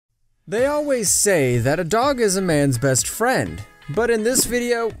They always say that a dog is a man's best friend, but in this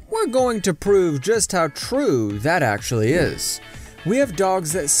video, we're going to prove just how true that actually is. We have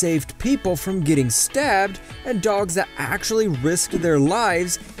dogs that saved people from getting stabbed, and dogs that actually risked their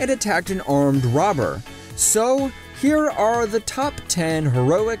lives and attacked an armed robber. So, here are the top 10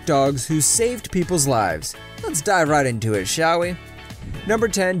 heroic dogs who saved people's lives. Let's dive right into it, shall we? Number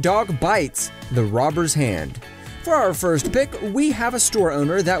 10, dog bites the robber's hand. For our first pick, we have a store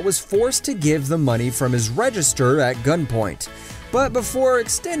owner that was forced to give the money from his register at gunpoint. But before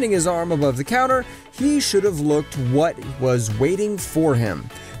extending his arm above the counter, he should have looked what was waiting for him.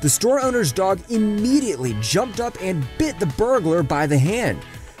 The store owner's dog immediately jumped up and bit the burglar by the hand.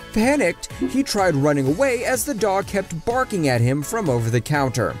 Panicked, he tried running away as the dog kept barking at him from over the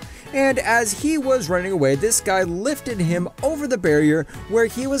counter. And as he was running away, this guy lifted him over the barrier where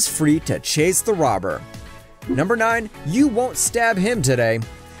he was free to chase the robber. Number 9, you won't stab him today.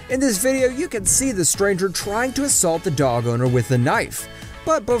 In this video, you can see the stranger trying to assault the dog owner with a knife.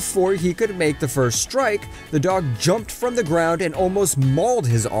 But before he could make the first strike, the dog jumped from the ground and almost mauled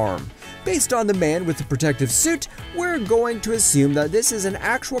his arm. Based on the man with the protective suit, we're going to assume that this is an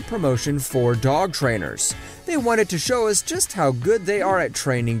actual promotion for dog trainers. They wanted to show us just how good they are at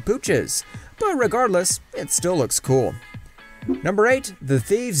training pooches. But regardless, it still looks cool. Number 8, the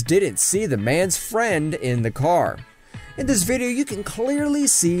thieves didn't see the man's friend in the car. In this video, you can clearly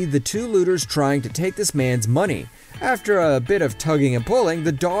see the two looters trying to take this man's money. After a bit of tugging and pulling,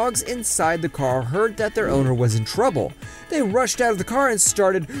 the dogs inside the car heard that their owner was in trouble. They rushed out of the car and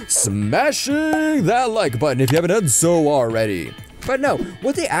started smashing that like button if you haven't done so already. But no,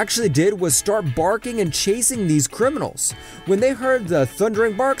 what they actually did was start barking and chasing these criminals. When they heard the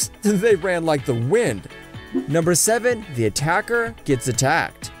thundering barks, they ran like the wind. Number 7, the attacker gets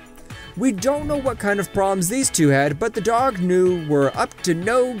attacked. We don't know what kind of problems these two had, but the dog knew were up to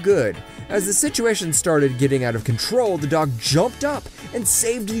no good. As the situation started getting out of control, the dog jumped up and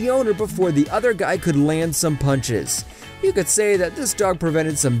saved the owner before the other guy could land some punches. You could say that this dog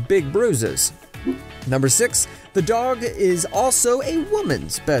prevented some big bruises. Number 6, the dog is also a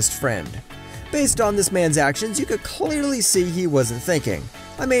woman's best friend. Based on this man's actions, you could clearly see he wasn't thinking.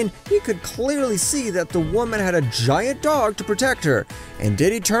 I mean, he could clearly see that the woman had a giant dog to protect her. And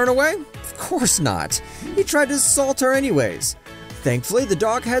did he turn away? Of course not. He tried to assault her anyways. Thankfully, the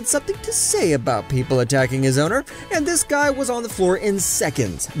dog had something to say about people attacking his owner, and this guy was on the floor in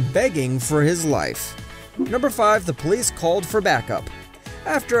seconds, begging for his life. Number 5, the police called for backup.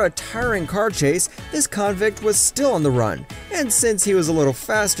 After a tiring car chase, this convict was still on the run, and since he was a little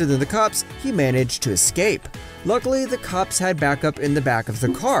faster than the cops, he managed to escape. Luckily, the cops had backup in the back of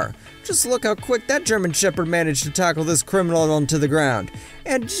the car. Just look how quick that German Shepherd managed to tackle this criminal onto the ground,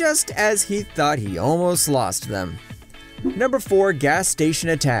 and just as he thought, he almost lost them. Number 4, gas station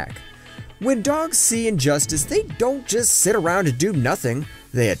attack. When dogs see injustice, they don't just sit around and do nothing,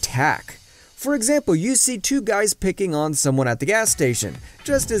 they attack. For example, you see two guys picking on someone at the gas station.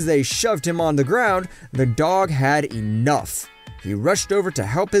 Just as they shoved him on the ground, the dog had enough. He rushed over to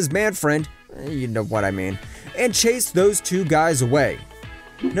help his man friend, you know what I mean, and chased those two guys away.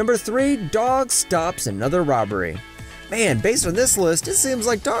 Number 3, dog stops another robbery. Man, based on this list, it seems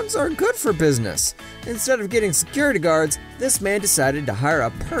like dogs are good for business. Instead of getting security guards, this man decided to hire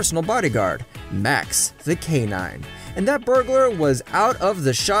a personal bodyguard, Max, the canine. And that burglar was out of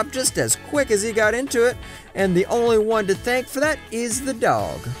the shop just as quick as he got into it, and the only one to thank for that is the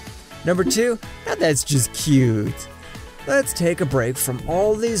dog. Number 2, now that's just cute. Let's take a break from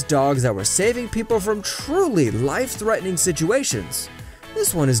all these dogs that were saving people from truly life-threatening situations.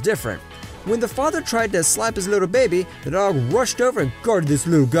 This one is different. When the father tried to slap his little baby, the dog rushed over and guarded this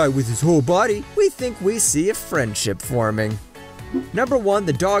little guy with his whole body. We think we see a friendship forming. Number 1,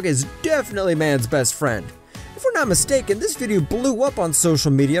 the dog is definitely man's best friend. If we're not mistaken, this video blew up on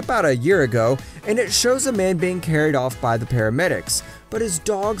social media about a year ago, and it shows a man being carried off by the paramedics, but his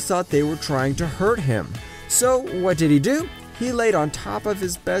dog thought they were trying to hurt him. So what did he do? He laid on top of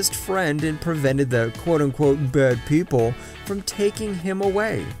his best friend and prevented the quote-unquote bad people from taking him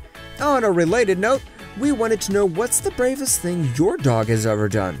away. On a related note, we wanted to know what's the bravest thing your dog has ever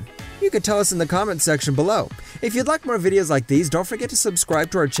done. You can tell us in the comment section below. If you'd like more videos like these, don't forget to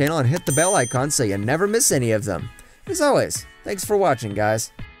subscribe to our channel and hit the bell icon so you never miss any of them. As always, thanks for watching,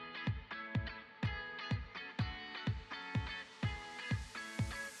 guys.